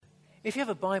If you have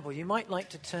a Bible, you might like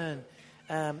to turn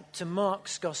to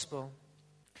Mark's Gospel.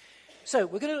 So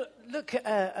we're going to look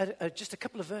at just a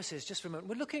couple of verses just for a moment.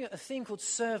 We're looking at a theme called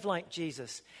Serve Like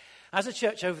Jesus. As a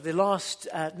church, over the last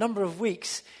number of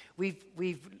weeks, we've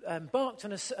embarked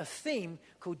on a theme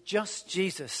called Just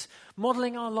Jesus,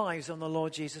 modeling our lives on the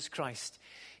Lord Jesus Christ.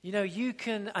 You know, you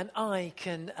can and I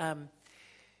can,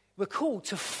 we're called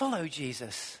to follow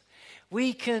Jesus.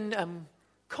 We can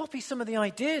copy some of the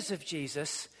ideas of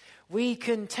Jesus. We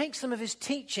can take some of his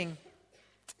teaching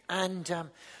and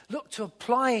look to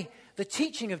apply the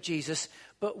teaching of Jesus,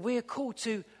 but we're called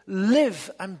to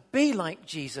live and be like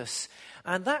Jesus.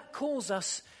 And that calls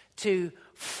us to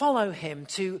follow him,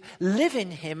 to live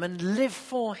in him and live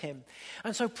for him.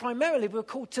 And so primarily we're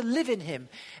called to live in him.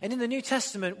 And in the New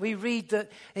Testament we read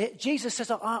that Jesus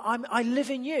says, I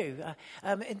live in you.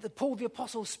 Paul the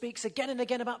Apostle speaks again and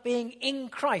again about being in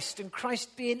Christ and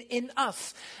Christ being in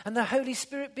us and the Holy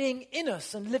Spirit being in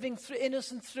us and living in us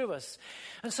and through us.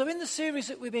 And so in the series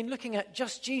that we've been looking at,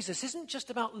 Just Jesus, isn't just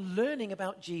about learning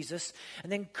about Jesus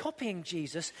and then copying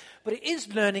Jesus, but it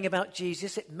is learning about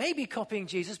Jesus. It may be copying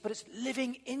Jesus, but it's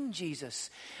living in Jesus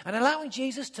and allowing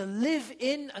Jesus to live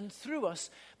in and through us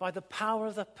by the power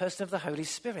of the person of the Holy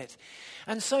Spirit.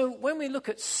 And so when we look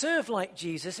at serve like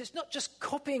Jesus, it's not just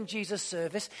copying Jesus'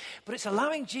 service, but it's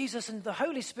allowing Jesus and the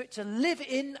Holy Spirit to live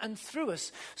in and through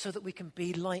us so that we can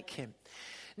be like him.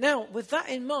 Now, with that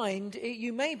in mind,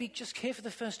 you may be just here for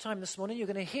the first time this morning. You're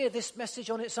going to hear this message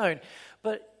on its own,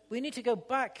 but we need to go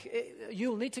back.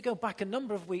 You'll need to go back a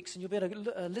number of weeks, and you'll be able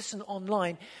to listen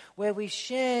online, where we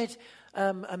shared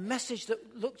a message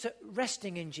that looked at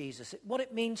resting in Jesus, what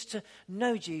it means to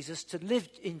know Jesus, to live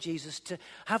in Jesus, to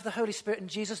have the Holy Spirit and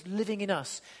Jesus living in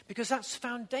us, because that's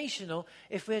foundational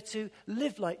if we're to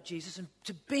live like Jesus and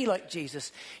to be like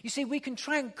Jesus. You see, we can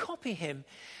try and copy him,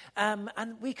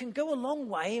 and we can go a long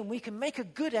way, and we can make a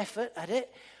good effort at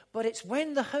it, but it's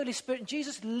when the Holy Spirit and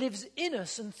Jesus lives in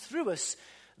us and through us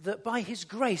that by his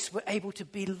grace we're able to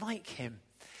be like him.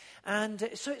 And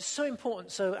so it's so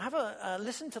important. So have a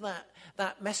listen to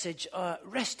that message,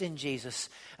 Rest in Jesus,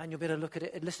 and you'll be able to look at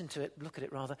it, listen to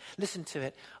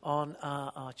it on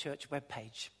our church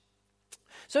webpage.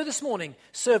 So this morning,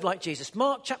 serve like Jesus.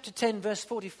 Mark chapter 10, verse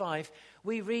 45,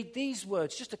 we read these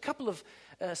words, just a couple of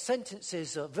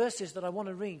sentences or verses that I want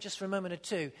to read just for a moment or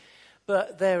two,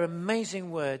 but they're amazing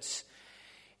words.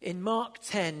 In Mark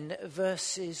 10,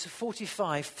 verses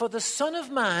 45, for the Son of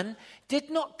Man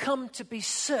did not come to be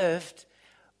served,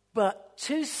 but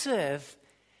to serve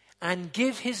and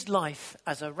give his life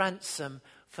as a ransom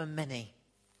for many.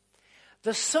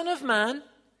 The Son of Man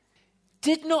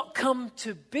did not come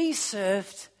to be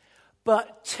served,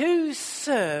 but to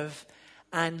serve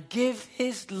and give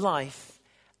his life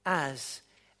as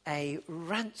a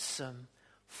ransom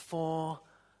for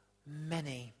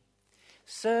many.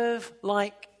 Serve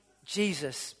like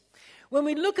Jesus. When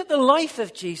we look at the life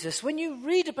of Jesus, when you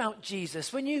read about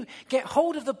Jesus, when you get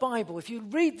hold of the Bible, if you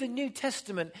read the New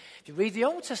Testament, if you read the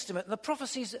Old Testament, the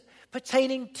prophecies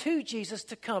pertaining to Jesus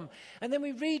to come, and then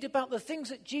we read about the things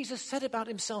that Jesus said about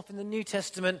himself in the New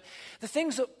Testament, the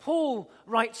things that Paul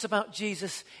writes about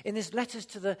Jesus in his letters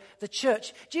to the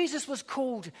church. Jesus was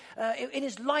called, in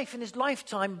his life, in his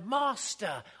lifetime,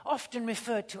 Master, often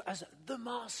referred to as the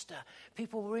Master.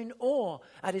 People were in awe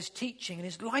at his teaching and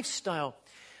his lifestyle.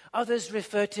 Others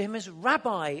referred to him as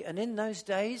Rabbi, and in those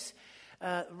days,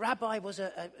 Rabbi was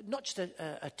not just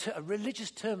a religious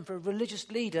term for a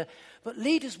religious leader, but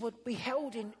leaders would be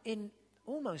held in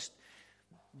almost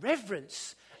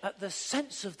reverence at the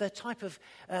sense of their type of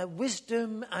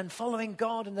wisdom and following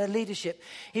God and their leadership.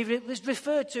 He was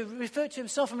referred to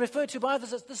himself and referred to by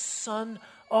others as the Son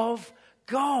of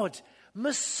God.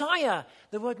 Messiah.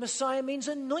 The word Messiah means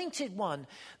anointed one,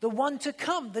 the one to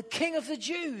come, the King of the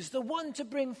Jews, the one to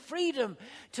bring freedom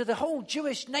to the whole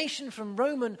Jewish nation from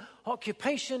Roman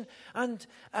occupation. And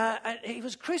he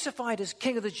was crucified as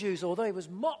King of the Jews, although he was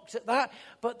mocked at that.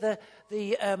 But the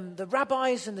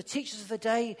rabbis and the teachers of the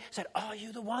day said, "Are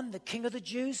you the one, the King of the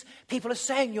Jews? People are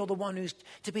saying you're the one who's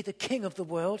to be the King of the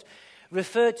world."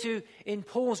 Referred to in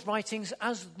Paul's writings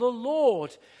as the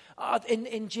Lord.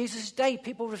 In Jesus' day,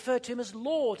 people referred to him as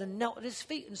Lord and knelt at his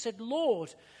feet and said,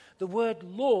 Lord. The word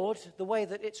Lord, the way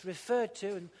that it's referred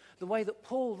to and the way that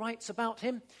Paul writes about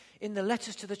him in the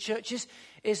letters to the churches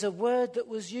is a word that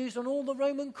was used on all the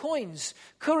Roman coins.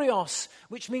 Kurios,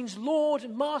 which means Lord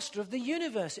and Master of the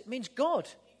universe. It means God.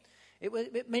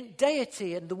 It meant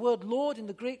deity, and the word Lord in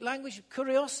the Greek language,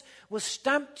 kurios, was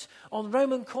stamped on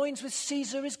Roman coins with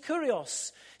Caesar is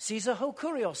kurios. Caesar ho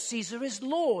kurios. Caesar is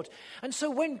Lord. And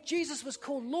so when Jesus was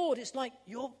called Lord, it's like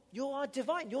you are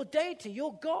divine, you're deity,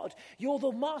 you're God, you're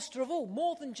the master of all,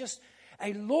 more than just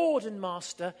a Lord and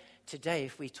master. Today,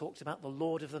 if we talked about the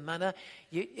Lord of the Manor,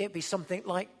 it'd be something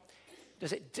like,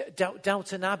 does it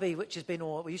Downton Abbey, which has been,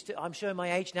 or we used to, I'm showing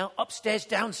my age now, upstairs,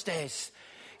 downstairs.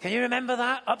 Can you remember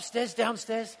that? Upstairs,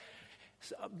 downstairs?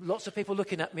 Lots of people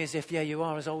looking at me as if, yeah, you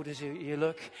are as old as you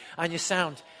look and you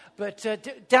sound. But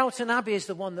Downton Abbey is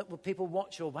the one that people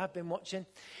watch or have been watching.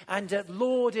 And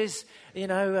Lord is,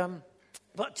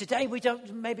 but today we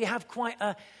don't maybe have quite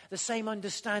the same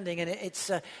understanding. And it's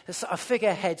a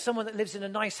figurehead, someone that lives in a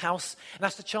nice house and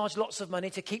has to charge lots of money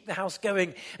to keep the house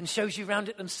going and shows you around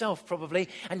it themselves probably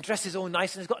and dresses all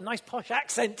nice and has got a nice posh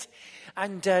accent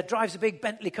and drives a big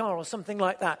Bentley car or something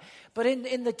like that. But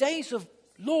in the days of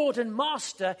Lord and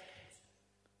Master,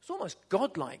 it's almost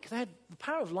godlike. They had the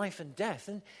power of life and death.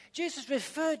 And Jesus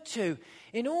referred to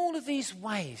in all of these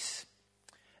ways.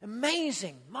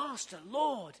 Amazing, Master,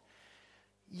 Lord.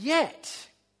 Yet,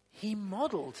 he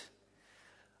modeled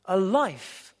a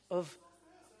life of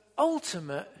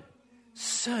ultimate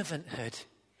servanthood.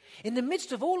 In the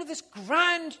midst of all of this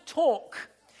grand talk,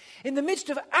 in the midst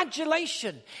of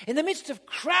adulation, in the midst of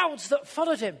crowds that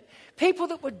followed him, people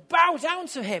that would bow down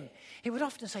to him, he would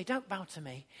often say, don't bow to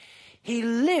me. He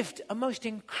lived a most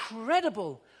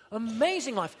incredible,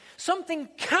 amazing life, something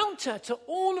counter to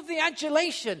all of the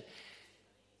adulation.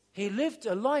 He lived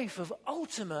a life of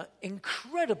ultimate,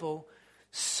 incredible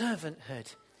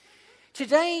servanthood.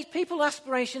 Today, people's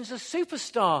aspirations are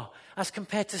superstar as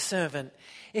compared to servant.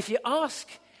 If you ask,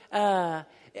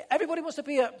 everybody wants to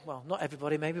be not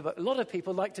everybody maybe, but a lot of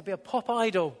people like to be a pop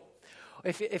idol.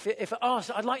 If asked,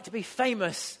 I'd like to be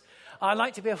famous. I'd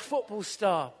like to be a football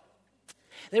star.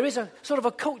 There is a sort of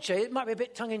a culture. It might be a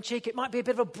bit tongue-in-cheek. It might be a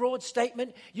bit of a broad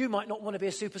statement. You might not want to be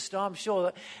a superstar, I'm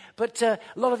sure. But a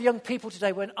lot of young people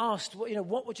today, when asked,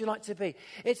 what would you like to be?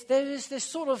 There is this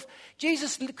sort of,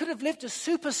 Jesus could have lived a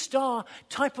superstar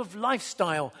type of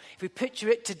lifestyle, if we picture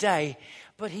it today.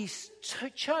 But he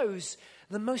chose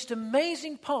the most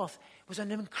amazing path. Was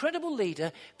an incredible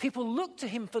leader. People looked to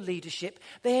him for leadership.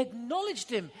 They acknowledged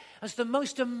him as the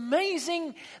most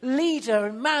amazing leader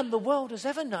and man the world has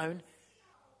ever known.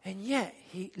 And yet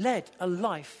he led a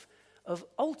life of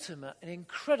ultimate and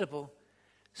incredible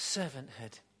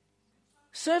servanthood.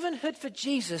 Servanthood for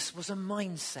Jesus was a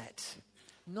mindset,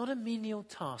 not a menial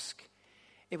task.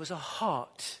 It was a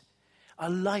heart, a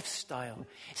lifestyle.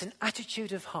 It's an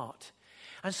attitude of heart.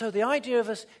 And so the idea of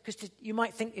us, because you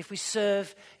might think if we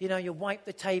serve, you wipe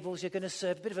the tables, you're going to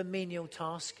serve, a bit of a menial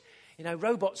task.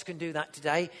 Robots can do that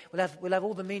today. We'll have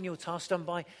all the menial tasks done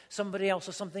by somebody else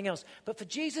or something else. But for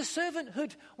Jesus,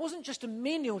 servanthood wasn't just a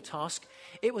menial task.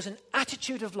 It was an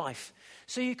attitude of life.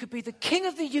 So you could be the king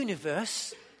of the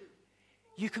universe.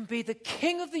 You can be the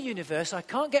king of the universe. I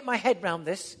can't get my head around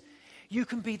this. You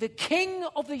can be the king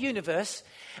of the universe,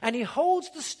 and he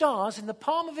holds the stars in the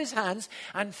palm of his hands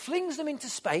and flings them into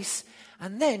space,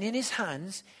 and then in his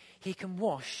hands, he can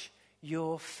wash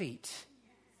your feet.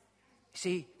 You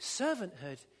see,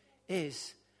 servanthood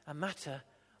is a matter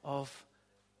of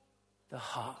the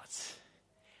heart,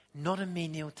 not a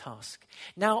menial task.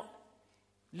 Now,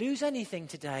 lose anything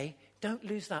today, don't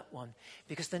lose that one,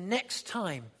 because the next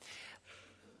time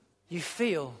you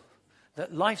feel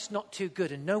that life's not too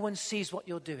good and no one sees what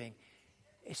you're doing,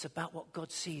 it's about what God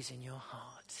sees in your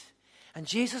heart. And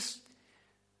Jesus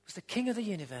was the king of the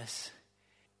universe,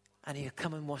 and he'll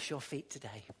come and wash your feet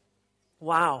today.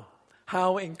 Wow,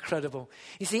 how incredible.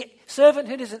 You see,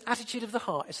 servanthood is an attitude of the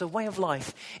heart. It's a way of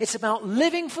life. It's about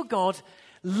living for God,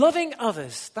 loving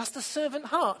others. That's the servant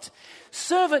heart.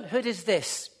 Servanthood is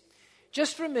this.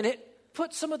 Just for a minute,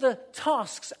 put some of the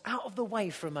tasks out of the way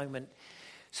for a moment.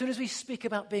 As soon as we speak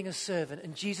about being a servant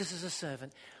and Jesus as a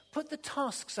servant, put the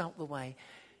tasks out the way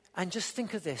and just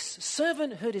think of this.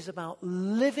 Servanthood is about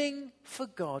living for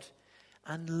God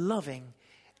and loving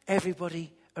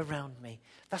everybody around me.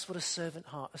 That's what a servant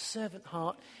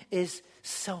heart is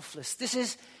selfless. This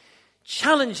is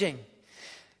challenging.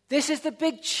 This is the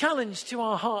big challenge to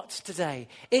our hearts today.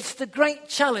 It's the great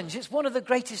challenge. It's one of the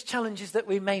greatest challenges that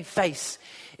we may face,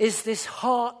 is this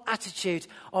heart attitude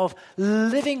of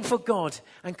living for God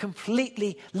and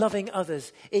completely loving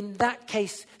others. In that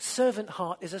case, servant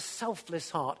heart is a selfless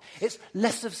heart. It's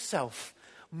less of self,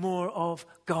 more of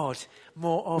God,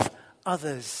 more of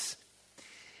others.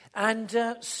 And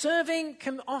serving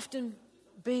can often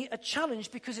be a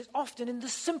challenge because it's often in the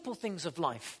simple things of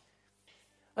life.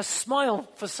 A smile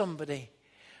for somebody,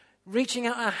 reaching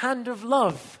out a hand of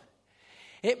love.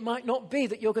 It might not be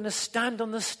that you're going to stand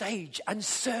on the stage and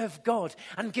serve God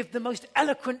and give the most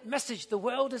eloquent message the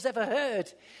world has ever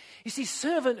heard. You see,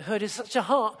 servanthood is such a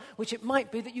heart, which it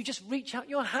might be that you just reach out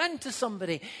your hand to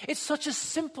somebody. It's such a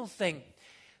simple thing,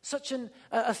 such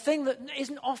a thing that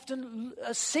isn't often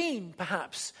seen,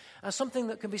 perhaps, as something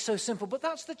that can be so simple. But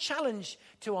that's the challenge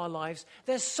to our lives.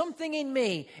 There's something in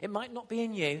me. It might not be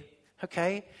in you,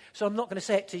 okay? So I'm not going to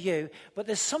say it to you, but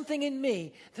there's something in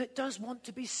me that does want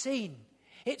to be seen.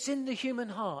 It's in the human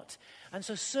heart. And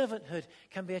so servanthood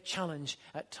can be a challenge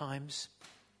at times.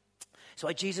 So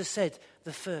why Jesus said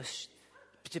the first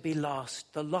to be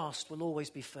last, the last will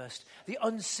always be first. The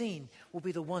unseen will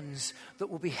be the ones that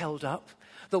will be held up.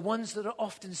 The ones that are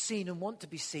often seen and want to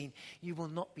be seen, you will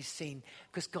not be seen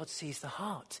because God sees the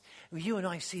heart. You and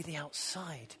I see the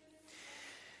outside.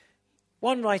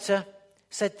 One writer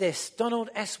said this, Donald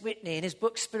S. Whitney, in his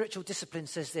book Spiritual Discipline,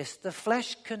 says this: the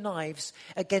flesh connives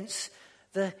against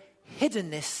the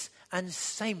hiddenness and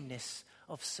sameness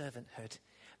of servanthood.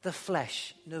 The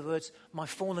flesh, in other words, my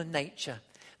fallen nature,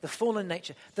 the fallen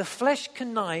nature. The flesh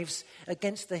connives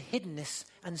against the hiddenness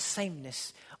and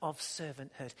sameness of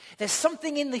servanthood. There's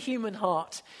something in the human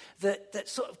heart that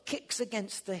sort of kicks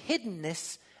against the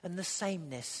hiddenness and the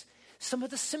sameness. Some of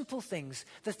the simple things,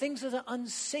 the things that are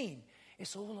unseen.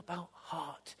 It's all about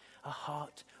heart, a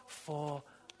heart for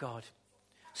God.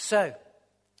 So,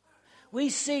 we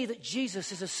see that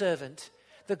Jesus is a servant,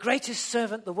 the greatest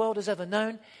servant the world has ever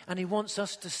known, and he wants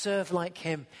us to serve like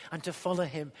him and to follow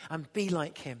him and be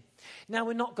like him. Now,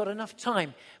 we've not got enough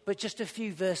time, but just a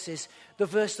few verses. The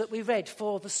verse that we read,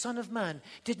 for the Son of Man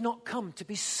did not come to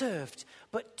be served,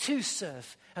 but to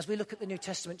serve, as we look at the New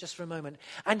Testament just for a moment,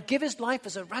 and give his life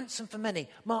as a ransom for many.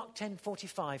 Mark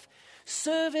 10:45.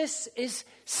 Service is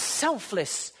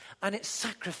selfless and it's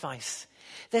sacrifice.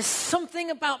 There's something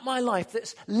about my life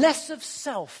that's less of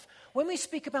self. When we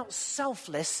speak about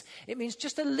selfless, it means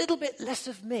just a little bit less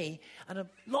of me and a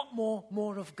lot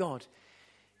more of God.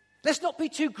 Let's not be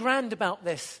too grand about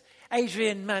this,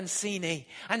 Adrian Mancini,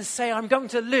 and say I'm going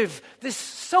to live this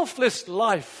selfless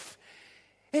life.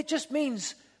 It just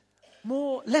means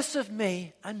less of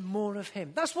me and more of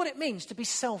him. That's what it means to be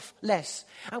selfless.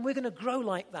 And we're going to grow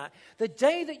like that. The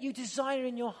day that you desire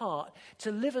in your heart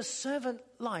to live a servant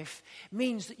life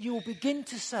means that you will begin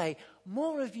to say,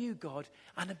 more of you, God,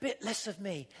 and a bit less of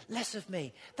me, less of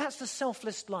me. That's the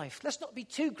selfless life. Let's not be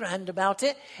too grand about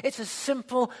it. It's as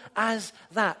simple as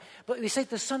that. But we say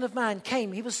the Son of Man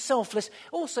came. He was selfless.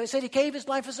 Also, it said he gave his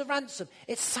life as a ransom.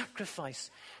 It's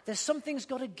sacrifice. There's something's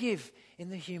got to give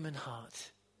in the human heart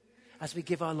as we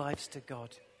give our lives to God.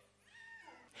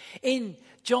 In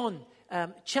John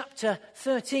chapter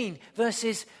 13,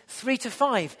 verses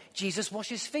 3-5, Jesus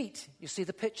washes feet. You see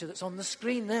the picture that's on the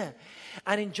screen there.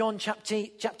 And in John chapter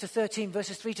 13,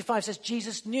 verses 3-5 says,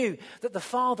 Jesus knew that the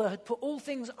Father had put all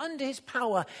things under his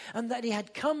power and that he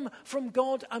had come from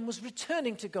God and was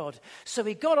returning to God. So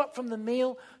he got up from the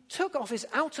meal, took off his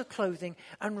outer clothing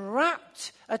and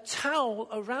wrapped a towel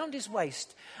around his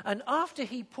waist. And after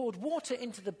he poured water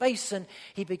into the basin,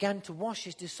 he began to wash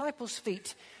his disciples'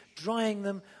 feet, drying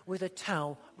them with a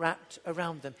towel wrapped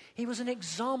around them. He was an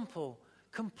example,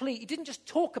 complete. He didn't just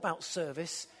talk about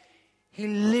service, he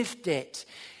lived it.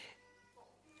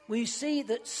 We see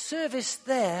that service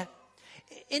there,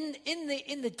 in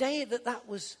the day that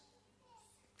was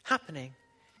happening,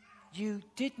 you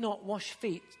did not wash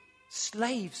feet.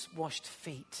 Slaves washed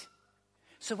feet.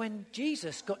 So when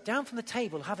Jesus got down from the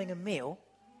table having a meal,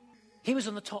 he was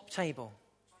on the top table.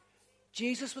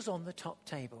 Jesus was on the top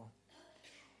table.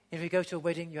 If you go to a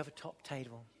wedding, you have a top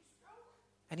table.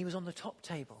 And he was on the top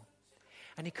table.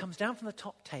 And he comes down from the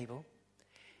top table,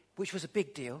 which was a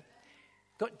big deal,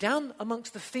 got down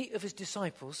amongst the feet of his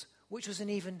disciples, which was an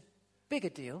even bigger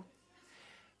deal.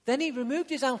 Then he removed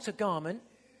his outer garment,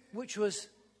 which was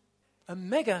a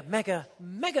mega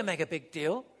big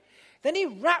deal. Then he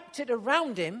wrapped it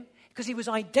around him because he was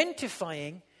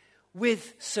identifying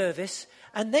with service,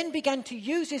 and then began to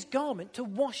use his garment to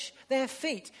wash their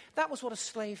feet. That was what a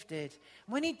slave did.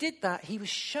 When he did that, he was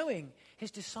showing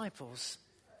his disciples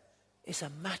it's a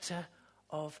matter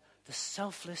of the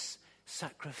selfless,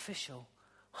 sacrificial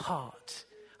heart.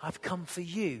 I've come for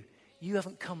you. You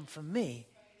haven't come for me.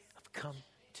 I've come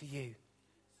to you.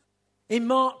 In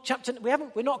Mark chapter,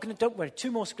 don't worry,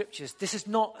 2 more scriptures. This is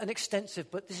not an extensive,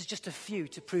 but this is just a few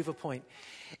to prove a point.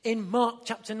 In Mark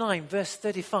chapter 9, verse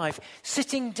 35,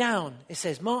 sitting down, it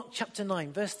says, Mark chapter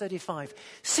 9, verse 35,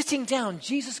 sitting down,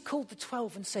 Jesus called the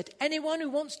 12 and said, anyone who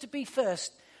wants to be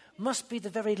first must be the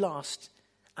very last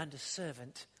and a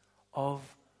servant of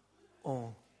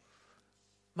all.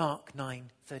 Mark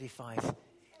 9:35.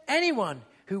 Anyone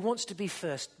who wants to be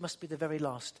first must be the very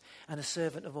last and a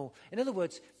servant of all. In other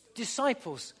words,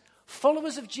 disciples,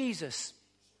 followers of Jesus,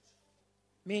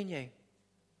 me and you,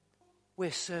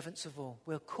 we're servants of all.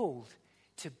 We're called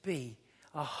to be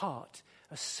a heart,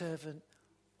 a servant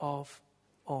of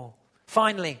all.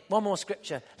 Finally, one more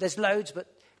scripture. There's loads, but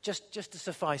just to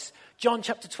suffice. John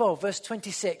chapter 12, verse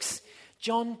 26.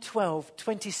 John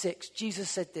 12:26. Jesus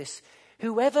said this,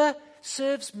 "Whoever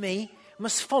serves me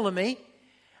must follow me,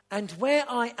 and where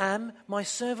I am, my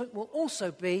servant will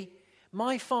also be.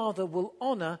 My Father will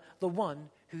honor the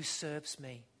one who serves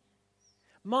me."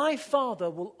 My Father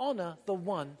will honor the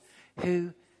one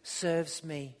who serves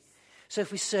me. So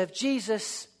if we serve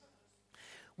Jesus,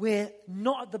 we're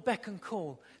not at the beck and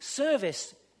call.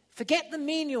 Service, forget the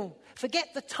menial,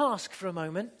 forget the task for a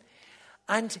moment,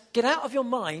 and get out of your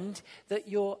mind that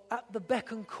you're at the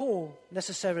beck and call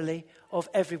necessarily of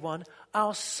everyone.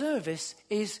 Our service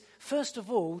is, first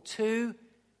of all, to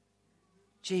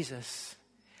Jesus.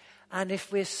 And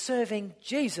if we're serving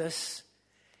Jesus,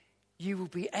 you will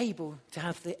be able to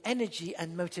have the energy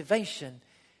and motivation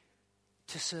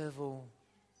to serve all.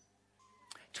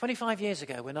 25 years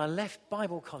ago, when I left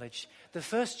Bible college, the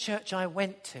first church I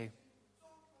went to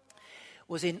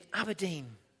was in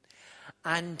Aberdeen.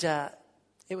 And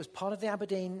it was part of the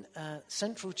Aberdeen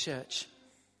Central Church.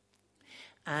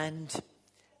 And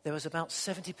there was about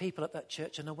 70 people at that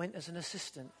church, and I went as an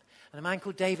assistant. And a man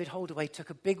called David Holdaway took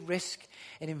a big risk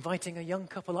in inviting a young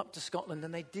couple up to Scotland,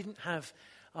 and they didn't have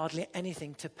hardly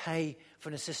anything to pay for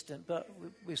an assistant. But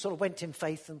we sort of went in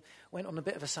faith and went on a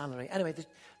bit of a salary. Anyway, the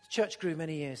church grew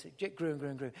many years. It grew and grew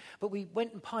and grew. But we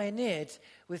went and pioneered,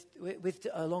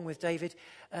 along with David,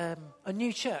 a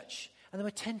new church. And there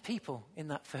were 10 people in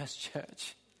that first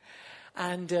church.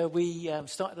 And we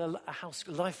started a house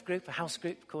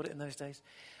group, called it in those days.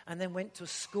 And then went to a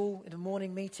school in a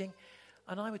morning meeting.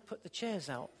 And I would put the chairs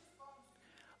out.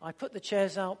 I put the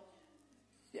chairs out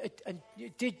and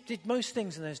did most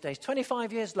things in those days.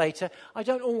 25 years later, I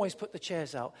don't always put the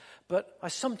chairs out, but I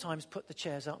sometimes put the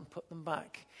chairs out and put them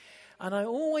back. And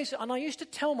I used to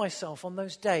tell myself on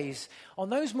those days, on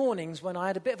those mornings when I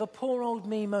had a bit of a poor old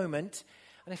me moment,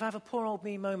 and if I have a poor old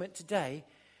me moment today,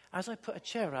 as I put a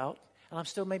chair out, and I'm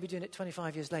still maybe doing it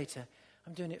 25 years later,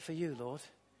 I'm doing it for you, Lord.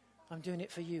 I'm doing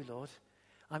it for you, Lord.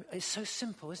 It's so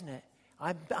simple, isn't it?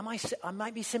 I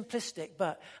might be simplistic,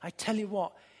 but I tell you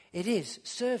what, it is.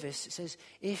 Service, it says,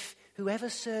 if whoever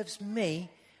serves me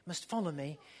must follow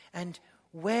me, and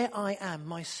where I am,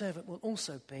 my servant will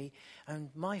also be, and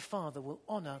my Father will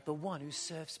honor the one who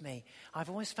serves me. I've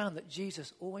always found that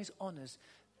Jesus always honors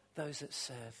those that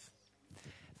serve.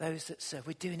 Those that serve.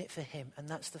 We're doing it for him, and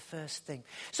that's the first thing.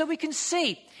 So we can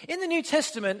see in the New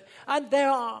Testament, and there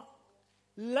are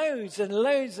loads and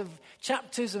loads of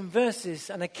chapters and verses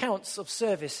and accounts of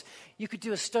service. You could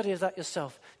do a study of that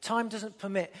yourself. Time doesn't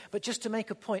permit, but just to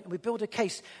make a point, we build a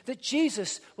case that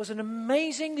Jesus was an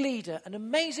amazing leader, an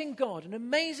amazing God,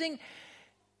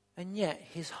 and yet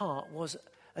his heart was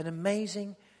an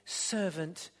amazing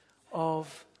servant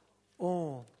of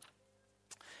all.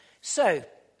 So,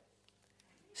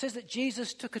 it says that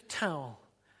Jesus took a towel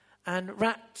and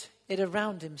wrapped it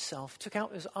around himself, took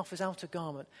out off his outer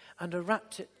garment and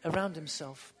wrapped it around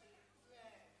himself.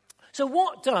 So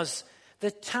what does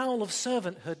the towel of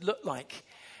servanthood look like?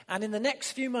 And in the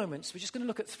next few moments, we're just going to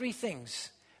look at 3 things,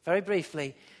 very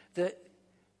briefly, that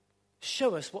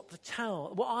show us what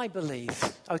I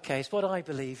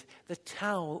believe the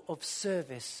towel of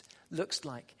service looks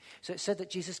like. So it said that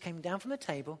Jesus came down from the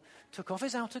table, took off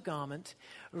his outer garment,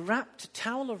 wrapped a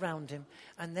towel around him,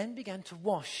 and then began to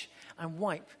wash and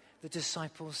wipe the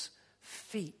disciples'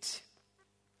 feet.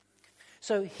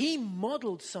 So he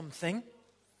modeled something.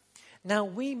 Now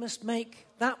we must make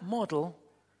that model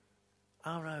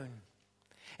our own.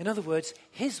 In other words,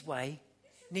 his way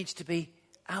needs to be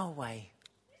our way.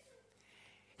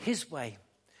 His way.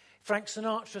 Frank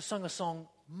Sinatra sung a song,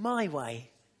 My Way.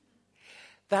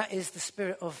 That is the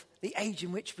spirit of the age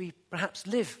in which we perhaps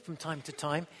live from time to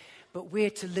time, but we're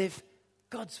to live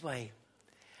God's way.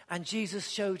 And Jesus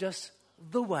showed us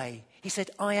the way. He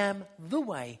said, I am the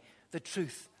way, the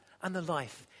truth, and the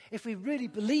life. If we really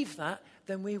believe that,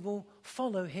 then we will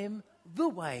follow him the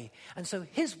way. And so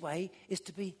his way is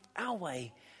to be our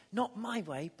way. Not my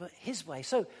way, but his way.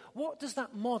 So what does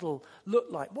that model look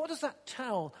like? What does that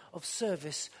towel of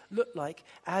service look like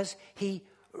as he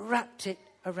wrapped it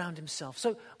around himself?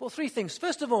 So, 3 things.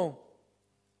 First of all,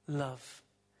 love.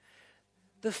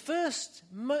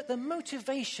 The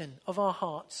motivation of our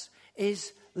hearts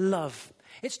is love.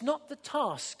 It's not the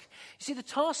task. You see, the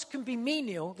task can be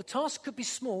menial, the task could be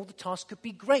small, the task could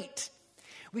be great.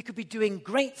 We could be doing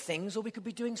great things, or we could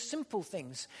be doing simple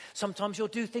things. Sometimes you'll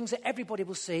do things that everybody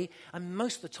will see, and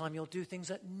most of the time you'll do things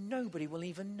that nobody will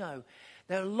even know.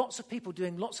 There are lots of people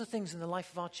doing lots of things in the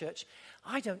life of our church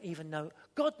I don't even know.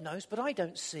 God knows, but I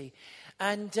don't see.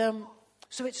 And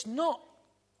so it's not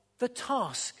the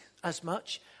task as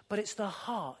much, but it's the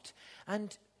heart.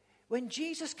 And when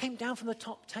Jesus came down from the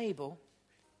top table,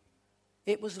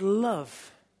 it was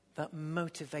love that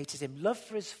motivated him. Love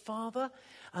for his Father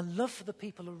and love for the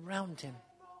people around him.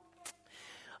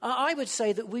 I would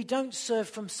say that we don't serve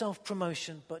from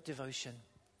self-promotion, but devotion.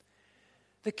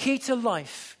 The key to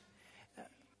life,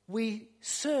 we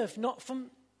serve not from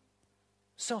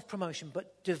self-promotion,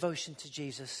 but devotion to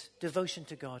Jesus, devotion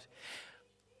to God.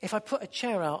 If I put a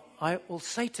chair out, I will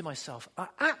say to myself, I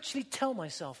actually tell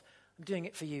myself, I'm doing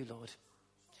it for you, Lord.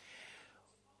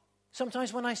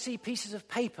 Sometimes when I see pieces of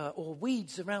paper or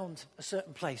weeds around a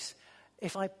certain place,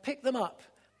 if I pick them up,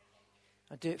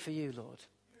 I do it for you, Lord.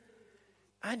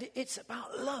 And it's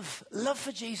about love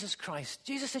for Jesus Christ.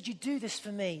 Jesus said, you do this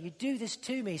for me, you do this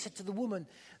to me. He said to the woman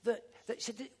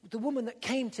the woman that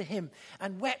came to him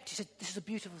and wept, he said, this is a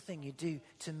beautiful thing you do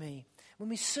to me. When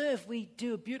we serve, we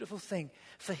do a beautiful thing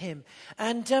for him.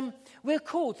 And we're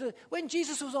called, when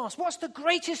Jesus was asked, what's the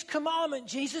greatest commandment,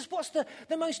 Jesus? What's the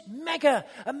most mega,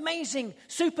 amazing,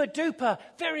 super duper,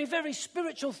 very, very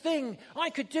spiritual thing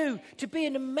I could do to be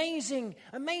an amazing,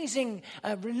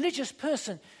 religious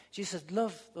person? Jesus said,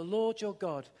 love the Lord your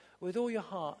God with all your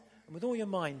heart and with all your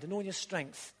mind and all your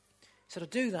strength. He said, I'll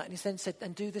do that. And he then said,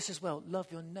 and do this as well.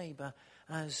 Love your neighbor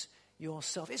as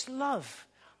yourself. It's love.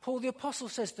 Paul the Apostle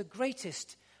says the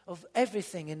greatest of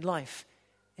everything in life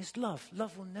is love.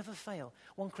 Love will never fail.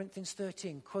 1 Corinthians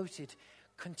 13, quoted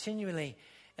continually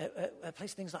at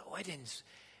places things like weddings.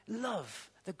 Love.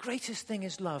 The greatest thing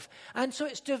is love. And so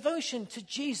it's devotion to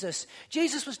Jesus.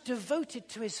 Jesus was devoted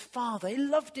to his Father. He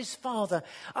loved his Father.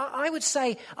 I would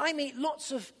say I meet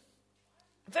lots of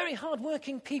very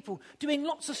hard-working people doing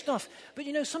lots of stuff. But,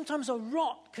 sometimes a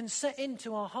rot can set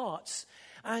into our hearts.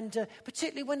 And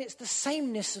particularly when it's the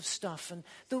sameness of stuff and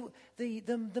the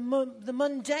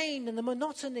mundane and the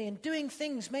monotony and doing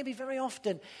things maybe very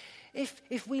often.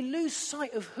 If we lose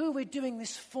sight of who we're doing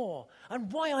this for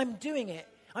and why I'm doing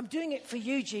it for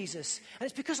you, Jesus. And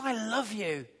it's because I love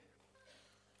you.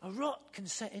 A rot can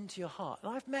set into your heart.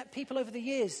 And I've met people over the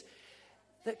years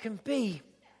that can be...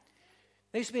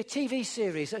 There used to be a TV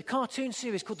series, a cartoon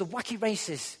series called The Wacky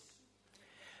Races.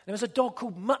 There was a dog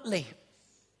called Muttley.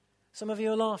 Some of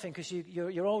you are laughing because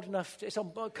you're old enough. It's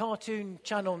on a cartoon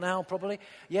channel now, probably.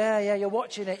 Yeah, you're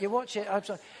watching it. You watch it. I'm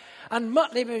sorry. And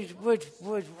Muttley would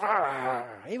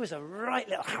he was a right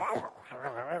little...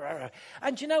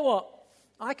 And you know what?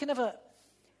 I can never,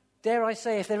 dare I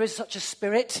say, if there is such a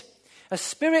spirit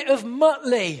of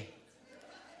Muttley.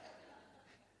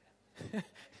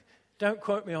 Don't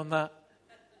quote me on that.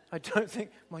 I don't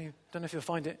think, well, you don't know if you'll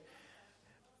find it.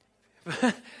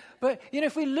 But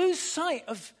if we lose sight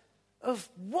of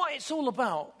what it's all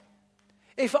about,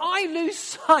 if I lose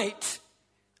sight,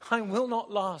 I will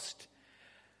not last.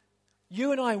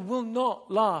 You and I will not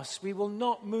last. We will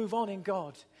not move on in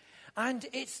God. And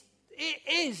it's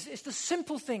the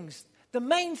simple things. The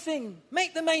main thing,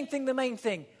 make the main thing the main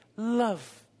thing.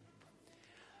 Love.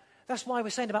 That's why we're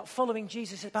saying about following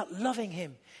Jesus, it's about loving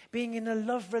him, being in a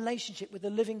love relationship with the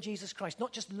living Jesus Christ,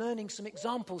 not just learning some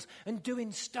examples and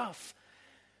doing stuff.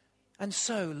 And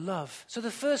so, love. So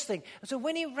the first thing, so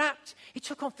when he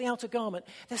took off the outer garment,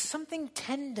 there's something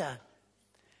tender.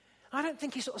 I don't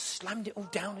think he sort of slammed it all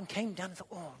down and came down and thought,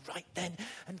 oh, right then,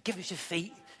 and give us your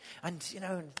feet, and,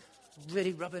 and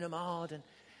really rubbing them hard. And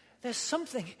there's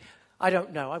something, I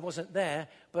don't know, I wasn't there,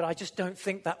 but I just don't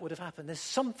think that would have happened. There's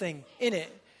something in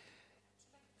it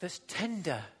that's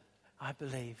tender, I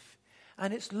believe.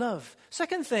 And it's love.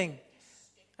 Second thing,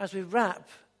 as we wrap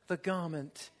the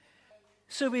garment,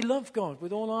 so we love God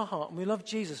with all our heart, and we love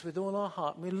Jesus with all our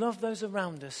heart, and we love those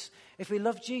around us. If we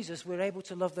love Jesus, we're able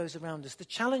to love those around us, the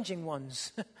challenging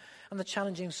ones and the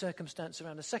challenging circumstance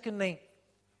around us. Secondly,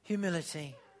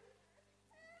 humility.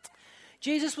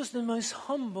 Jesus was the most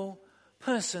humble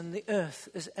person the earth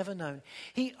has ever known.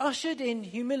 He ushered in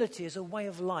humility as a way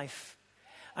of life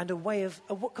and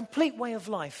a complete way of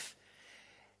life.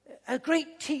 A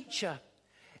great teacher.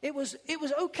 It was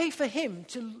okay for him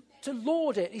to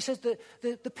lord it. He says that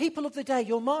the people of the day,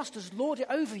 your masters, lord it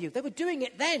over you. They were doing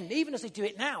it then, even as they do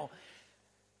it now.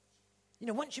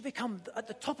 Once you become at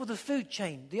the top of the food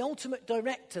chain, the ultimate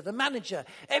director, the manager,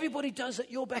 everybody does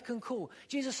at your beck and call.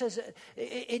 Jesus says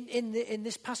in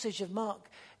this passage of Mark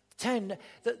 10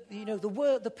 that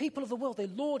the people of the world, they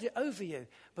lord it over you,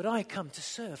 but I come to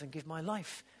serve and give my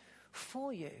life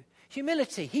for you.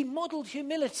 Humility. He modeled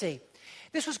humility.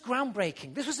 This was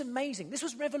groundbreaking. This was amazing. This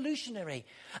was revolutionary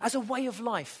as a way of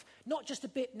life. Not just a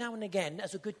bit now and again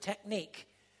as a good technique.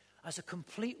 As a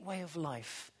complete way of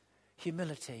life.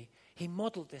 Humility. He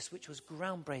modeled this, which was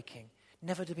groundbreaking.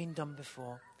 Never to been done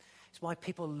before. It's why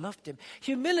people loved him.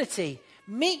 Humility.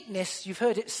 Meekness, you've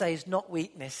heard it say, is not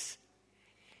weakness.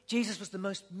 Jesus was the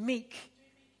most meek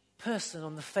person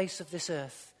on the face of this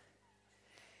earth.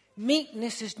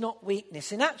 Meekness is not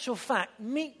weakness. In actual fact,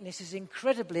 meekness is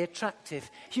incredibly attractive.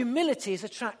 Humility is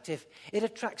attractive. It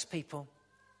attracts people.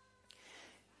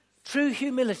 True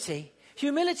humility.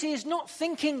 Humility is not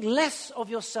thinking less of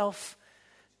yourself,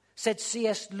 said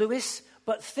C.S. Lewis,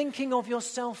 but thinking of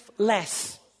yourself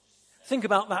less. Think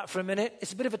about that for a minute.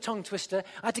 It's a bit of a tongue twister.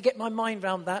 I had to get my mind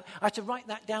around that. I had to write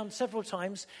that down several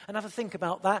times and have a think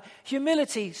about that.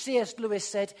 Humility, C.S. Lewis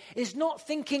said, is not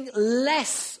thinking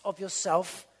less of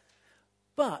yourself,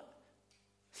 but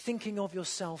thinking of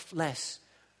yourself less.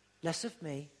 Less of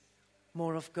me,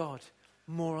 more of God,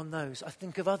 more on those. I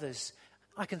think of others.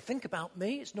 I can think about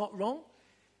me, it's not wrong,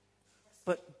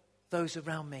 but those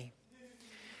around me.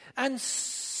 And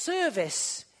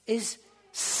service is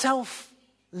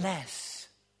selfless.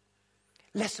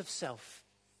 Less of self.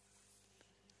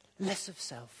 Less of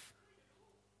self.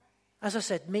 As I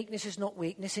said, meekness is not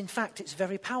weakness. In fact, it's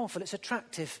very powerful. It's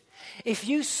attractive. If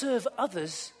you serve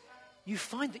others, you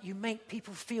find that you make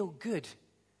people feel good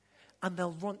and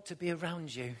they'll want to be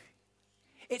around you.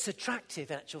 It's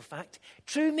attractive, in actual fact.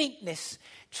 True meekness,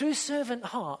 true servant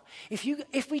heart.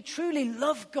 If we truly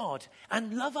love God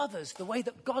and love others the way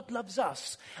that God loves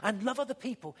us and love other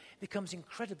people, it becomes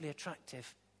incredibly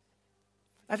attractive.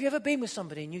 Have you ever been with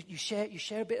somebody and you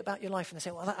share a bit about your life and they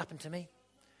say, well, that happened to me.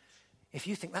 If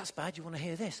you think that's bad, you want to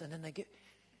hear this. And then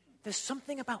there's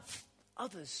something about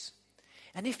others.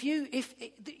 And if you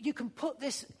can put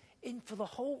this in for the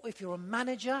whole, if you're a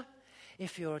manager,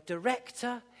 if you're a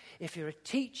director, if you're a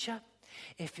teacher,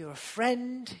 if you're a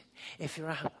friend, if you're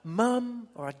a mum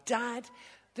or a dad,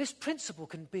 this principle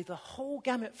can be the whole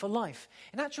gamut for life.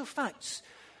 In actual fact,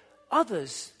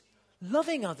 others,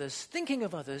 loving others, thinking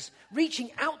of others,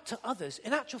 reaching out to others,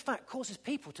 in actual fact causes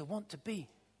people to want to be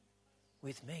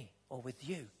with me or with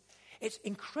you. It's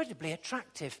incredibly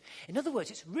attractive. In other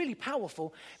words, it's really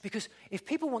powerful because if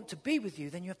people want to be with you,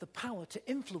 then you have the power to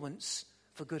influence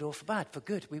for good or for bad. For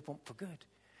good, we want for good.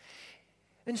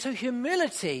 And so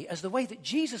humility, as the way that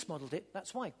Jesus modeled it,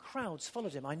 that's why crowds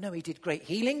followed him. I know he did great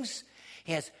healings.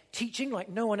 He has teaching like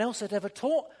no one else had ever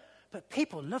taught. But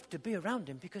people loved to be around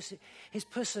him because his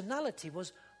personality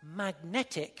was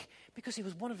magnetic. Because he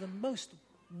was one of the most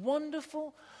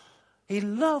wonderful. He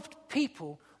loved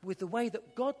people with the way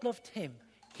that God loved him.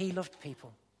 He loved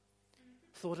people.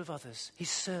 Thought of others. He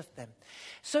served them.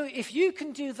 So if you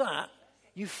can do that,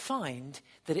 you find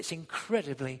that it's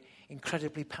incredibly,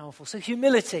 incredibly powerful. So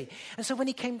humility. And so when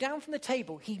he came down from the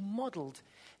table, he modeled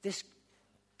this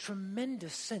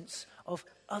tremendous sense of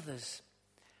others.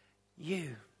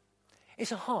 You.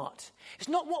 It's a heart. It's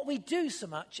not what we do so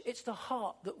much. It's the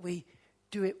heart that we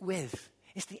do it with.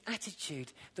 It's the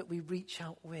attitude that we reach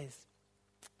out with.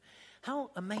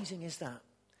 How amazing is that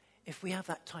if we have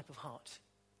that type of heart?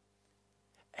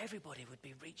 Everybody would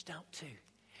be reached out to.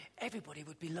 Everybody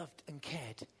would be loved and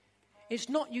cared. It's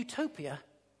not utopia.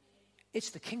 It's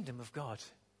the kingdom of God.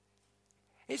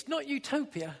 It's not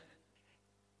utopia.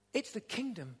 It's the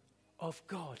kingdom of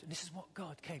God. And this is what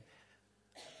God came.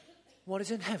 What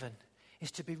is in heaven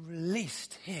is to be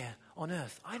released here on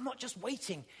earth. I'm not just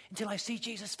waiting until I see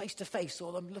Jesus face to face,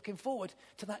 or I'm looking forward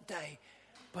to that day.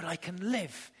 But I can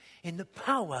live in the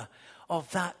power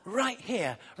of that right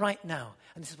here, right now.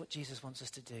 And this is what Jesus wants us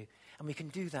to do. And we can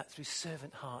do that through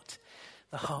servant heart,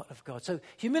 the heart of God. So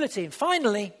humility. And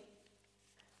finally,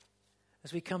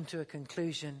 as we come to a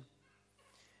conclusion,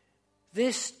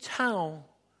 this towel,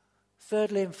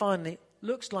 thirdly and finally,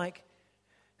 looks like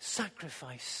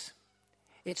sacrifice.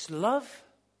 It's love.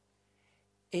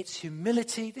 It's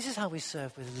humility. This is how we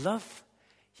serve, with love,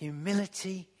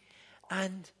 humility,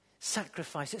 and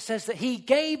sacrifice. It says that he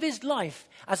gave his life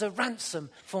as a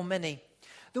ransom for many.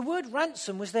 The word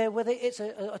ransom was there, whether it's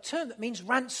a term that means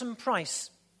ransom price.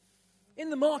 In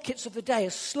the markets of the day,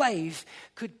 a slave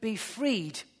could be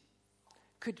freed.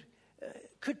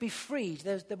 Could be freed.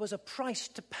 There was a price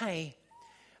to pay,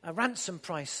 a ransom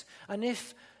price. And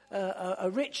if a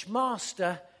rich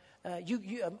master,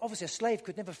 obviously a slave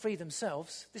could never free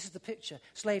themselves. This is the picture.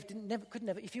 Slave could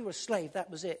never. If you were a slave,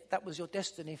 that was it. That was your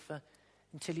destiny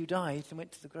until you died and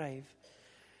went to the grave.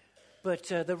 But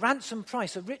the ransom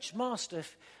price, a rich master,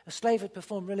 if a slave had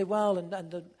performed really well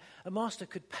and a master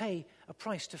could pay a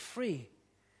price to free.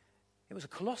 It was a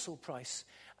colossal price.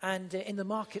 and in the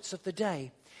markets of the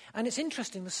day. And it's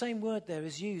interesting, the same word there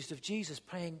is used of Jesus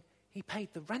praying, he paid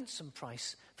the ransom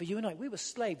price for you and I. We were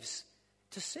slaves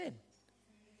to sin.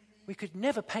 We could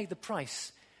never pay the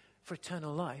price for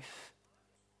eternal life.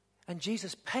 And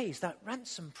Jesus pays that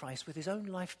ransom price with his own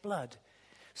lifeblood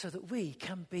so that we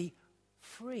can be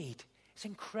freed. It's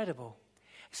incredible.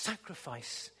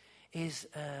 Sacrifice is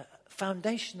a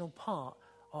foundational part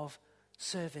of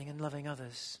serving and loving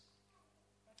others.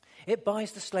 It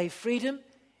buys the slave freedom.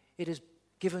 It has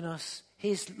given us,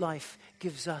 his life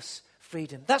gives us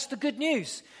freedom. That's the good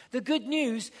news. The good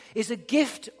news is a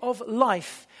gift of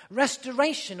life,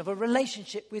 restoration of a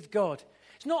relationship with God.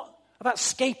 It's not about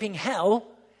escaping hell.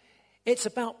 It's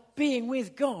about being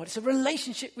with God. It's a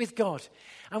relationship with God.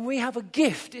 And we have a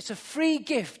gift. It's a free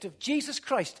gift of Jesus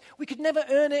Christ. We could never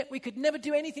earn it. We could never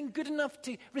do anything good enough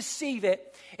to receive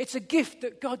it. It's a gift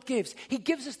that God gives. He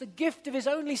gives us the gift of his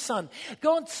only Son.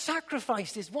 God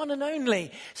sacrificed his one and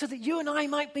only so that you and I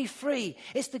might be free.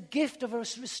 It's the gift of a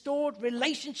restored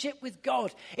relationship with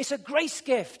God. It's a grace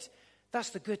gift.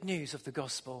 That's the good news of the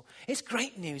gospel. It's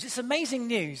great news. It's amazing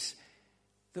news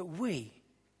that we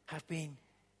have been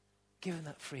given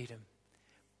that freedom.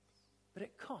 But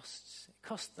it costs. It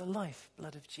costs the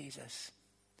lifeblood of Jesus.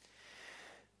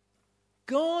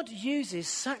 God uses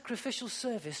sacrificial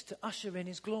service to usher in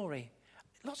his glory.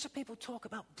 Lots of people talk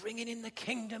about bringing in the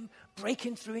kingdom,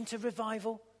 breaking through into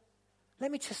revival.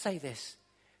 Let me just say this.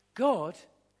 God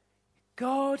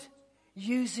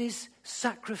uses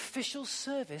sacrificial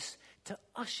service to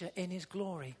usher in his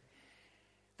glory.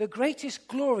 The greatest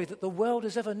glory that the world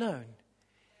has ever known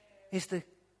is the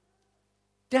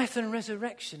death and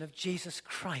resurrection of Jesus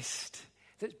Christ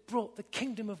that brought the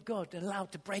kingdom of God and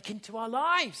allowed to break into our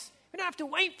lives. We don't have to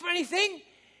wait for anything.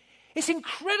 It's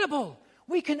incredible.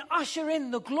 We can usher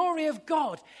in the glory of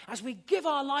God as we give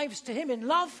our lives to him in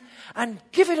love and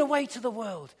give it away to the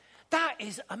world. That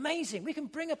is amazing. We can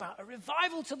bring about a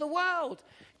revival to the world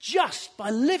just by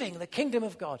living the kingdom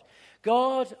of God.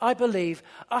 God, I believe,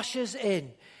 ushers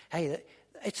in,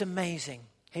 it's amazing,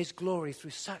 his glory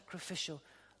through sacrificial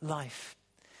life.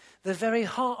 The very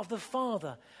heart of the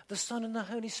Father, the Son, and the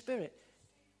Holy Spirit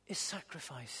is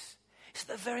sacrifice. It's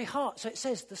the very heart. So it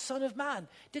says the Son of Man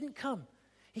didn't come.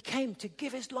 He came to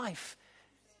give his life,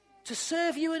 to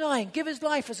serve you and I, and give his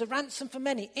life as a ransom for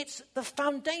many. It's the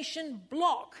foundation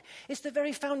block. It's the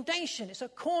very foundation. It's a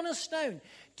cornerstone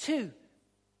to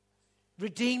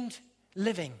redeemed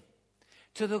living,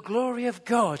 to the glory of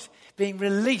God being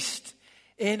released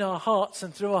in our hearts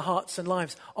and through our hearts and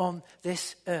lives on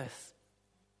this earth.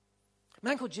 A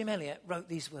man called Jim Elliot wrote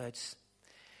these words.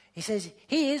 He says,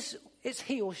 he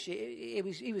or she,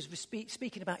 he was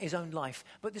speaking about his own life,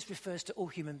 but this refers to all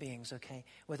human beings, okay,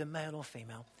 whether male or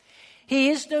female. He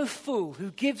is no fool who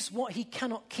gives what he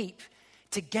cannot keep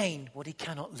to gain what he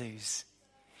cannot lose.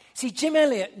 See, Jim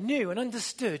Elliot knew and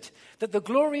understood that the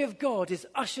glory of God is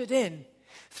ushered in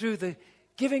through the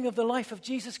giving of the life of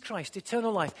Jesus Christ,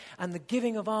 eternal life, and the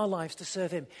giving of our lives to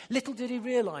serve him. Little did he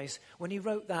realize when he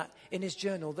wrote that in his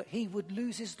journal that he would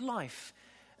lose his life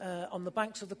on the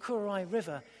banks of the Kurai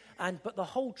River, but the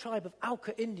whole tribe of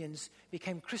Auca Indians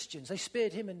became Christians. They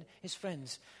spared him and his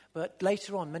friends. But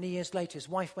later on, many years later, his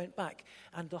wife went back,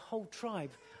 and the whole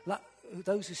tribe,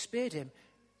 those who spared him,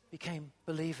 became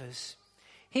believers.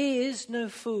 He is no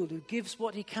fool who gives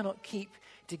what he cannot keep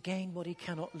to gain what he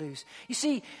cannot lose. You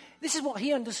see, this is what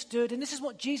he understood, and this is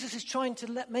what Jesus is trying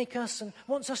to make us and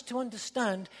wants us to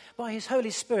understand by his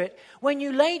Holy Spirit. When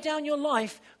you lay down your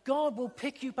life, God will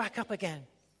pick you back up again.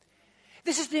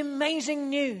 This is the amazing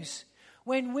news.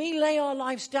 When we lay our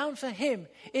lives down for him,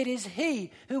 it is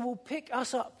he who will pick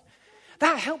us up.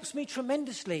 That helps me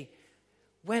tremendously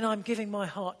when I'm giving my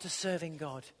heart to serving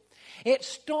God. It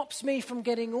stops me from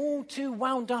getting all too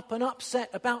wound up and upset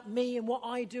about me and what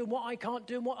I do and what I can't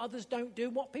do and what others don't do,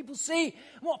 what people see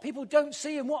and what people don't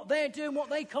see and what they're doing, what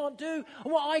they can't do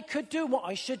and what I could do and what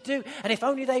I should do. And if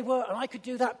only they were and I could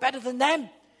do that better than them.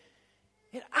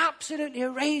 It absolutely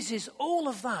erases all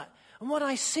of that. And what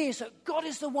I see is that God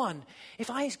is the one.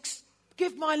 If I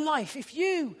give my life, if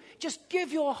you just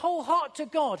give your whole heart to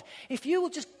God, if you will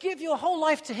just give your whole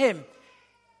life to him,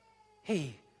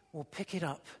 he will pick it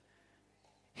up.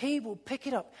 He will pick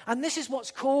it up. And this is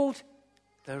what's called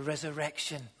the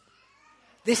resurrection.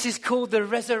 This is called the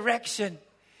resurrection.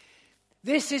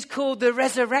 This is called the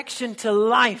resurrection to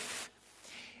life.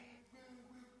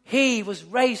 He was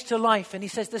raised to life. And he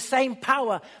says the same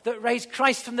power that raised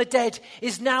Christ from the dead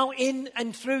is now in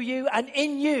and through you and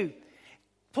in you.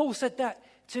 Paul said that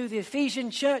to the Ephesian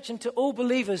church and to all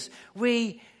believers.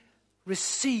 We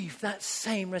receive that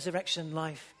same resurrection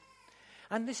life.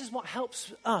 And this is what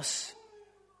helps us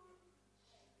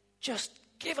just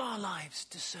give our lives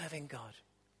to serving God.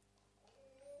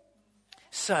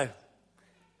 So,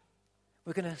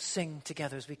 we're going to sing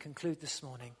together as we conclude this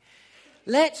morning.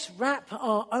 Let's wrap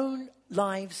our own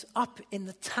lives up in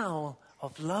the towel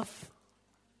of love,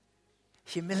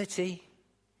 humility,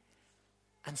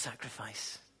 and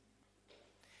sacrifice.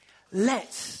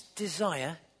 Let's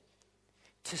desire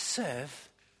to serve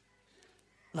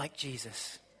like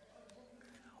Jesus.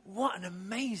 What an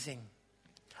amazing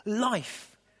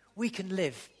life we can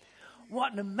live.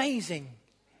 What an amazing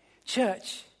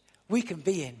church we can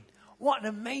be in. What an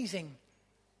amazing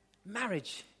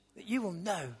marriage that you will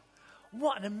know.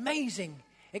 What an amazing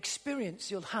experience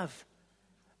you'll have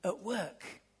at work.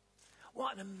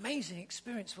 What an amazing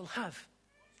experience we'll have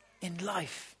in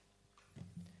life.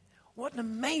 What an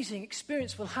amazing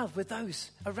experience we'll have with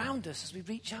those around us as we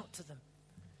reach out to them.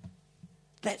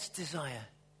 Let's desire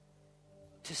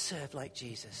to serve like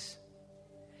Jesus.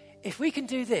 If we can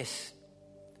do this,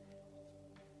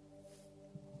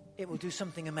 it will do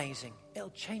something amazing.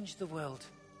 It'll change the world.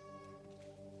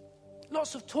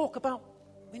 Lots of talk about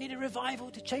we need a revival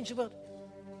to change the world.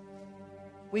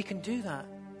 We can do that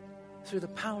through the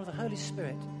power of the Holy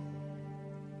Spirit,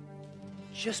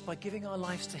 just by giving our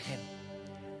lives to Him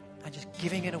and just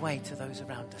giving it away to those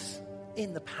around us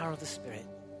in the power of the Spirit.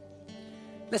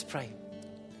 Let's pray.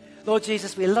 Lord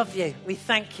Jesus, we love you. We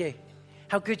thank you.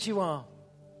 How good you are.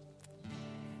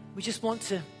 We just want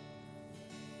to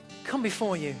come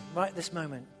before you right this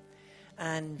moment.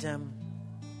 And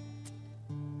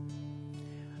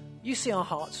you see our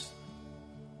hearts.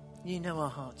 You know our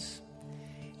hearts.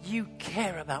 You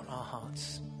care about our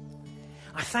hearts.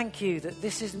 I thank you that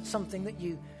this isn't something that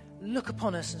you look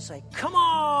upon us and say, come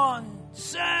on,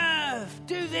 serve,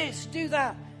 do this, do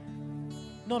that.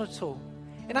 Not at all.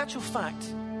 In actual fact,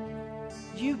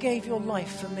 you gave your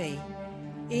life for me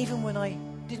even when I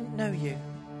didn't know you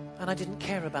and I didn't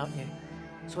care about you.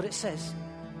 That's what it says.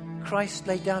 Christ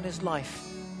laid down his life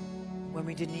when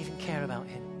we didn't even care about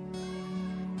him.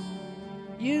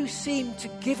 You seemed to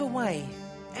give away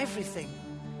everything.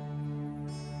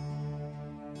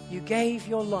 You gave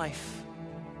your life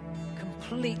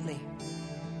completely.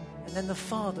 And then the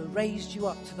Father raised you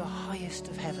up to the highest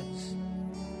of heavens.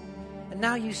 And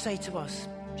now you say to us,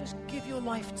 just give your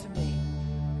life to me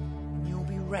and you'll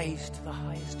be raised to the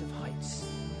highest of heights.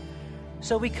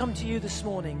 So we come to you this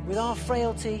morning with our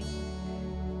frailty,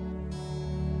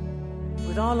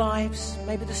 with our lives,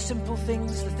 maybe the simple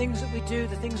things, the things that we do,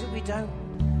 the things that we don't.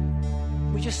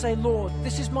 We just say, Lord,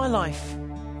 this is my life.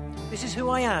 This is who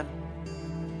I am.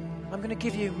 I'm going to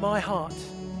give you my heart.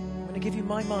 I'm going to give you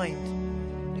my mind.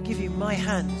 I'm going to give you my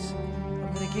hands.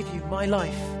 I'm going to give you my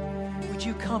life. Would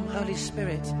you come, Holy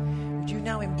Spirit? Would you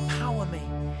now empower me?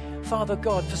 Father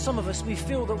God, for some of us, we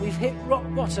feel that we've hit rock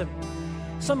bottom.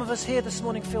 Some of us here this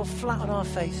morning feel flat on our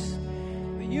face.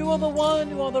 But you are the one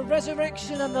who are the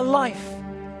resurrection and the life.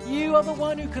 You are the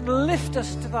one who can lift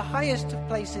us to the highest of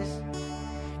places,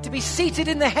 to be seated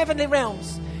in the heavenly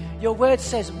realms. Your word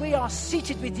says we are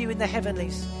seated with you in the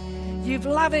heavenlies. You've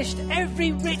lavished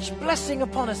every rich blessing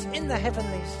upon us in the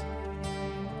heavenlies.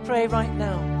 Pray right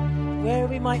now, where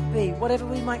we might be, whatever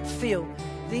we might feel,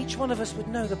 that each one of us would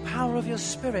know the power of your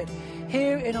Spirit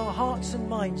here in our hearts and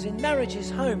minds, in marriages,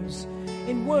 homes,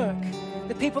 in work,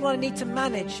 the people I need to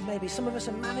manage. Maybe some of us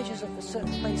are managers of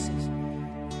certain places.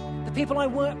 The people I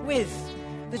work with,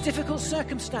 the difficult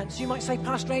circumstance. You might say,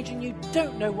 Pastor Adrian, you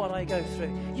don't know what I go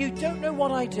through. You don't know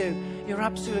what I do. You're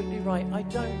absolutely right. I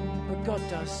don't, but God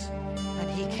does. And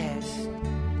he cares.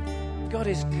 God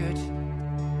is good.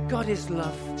 God is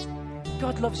love.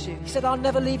 God loves you. He said, I'll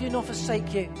never leave you nor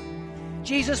forsake you.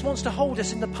 Jesus wants to hold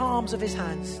us in the palms of his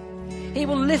hands. He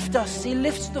will lift us. He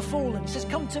lifts the fallen. He says,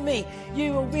 come to me,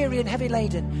 you are weary and heavy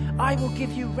laden. I will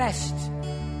give you rest.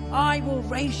 I will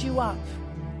raise you up.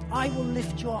 I will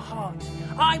lift your heart.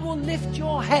 I will lift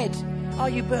your head. Are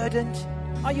you burdened?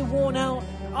 Are you worn out?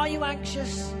 Are you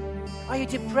anxious? Are you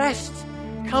depressed?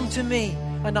 Come to me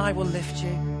and I will lift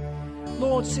you.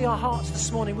 Lord, see our hearts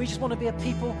this morning. We just want to be a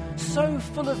people so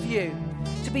full of you.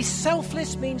 To be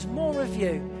selfless means more of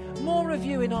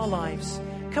you in our lives.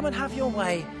 Come and have your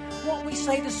way. What we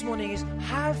say this morning is,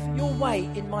 have your way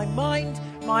in my mind,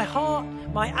 my heart,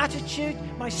 my attitude,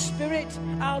 my spirit,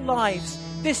 our lives,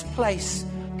 this place.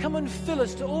 Come and fill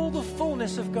us to all the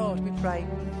fullness of God, we pray.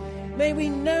 May we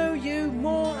know you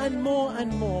more and more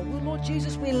and more. Well, Lord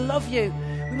Jesus, we love you.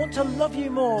 We want to love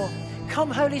you more. Come,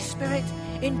 Holy Spirit,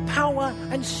 in power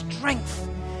and strength.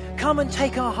 Come and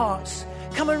take our hearts.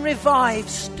 Come and revive,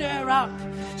 stir up,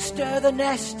 stir the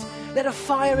nest. Let a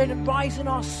fire rise in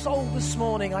our soul this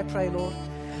morning, I pray, Lord.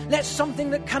 Let something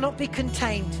that cannot be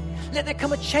contained, Let there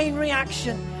come a chain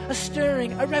reaction, a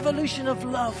stirring, a revolution of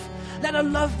love. Let a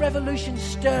love revolution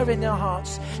stir in their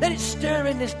hearts. Let it stir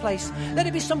in this place. Let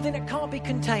it be something that can't be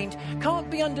contained, can't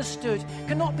be understood,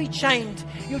 cannot be chained.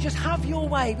 You'll just have your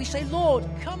way. We say, Lord,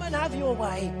 come and have your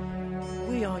way.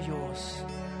 We are yours.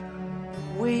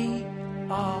 We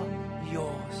are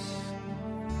yours.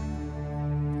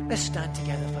 Let's stand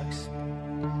together, folks.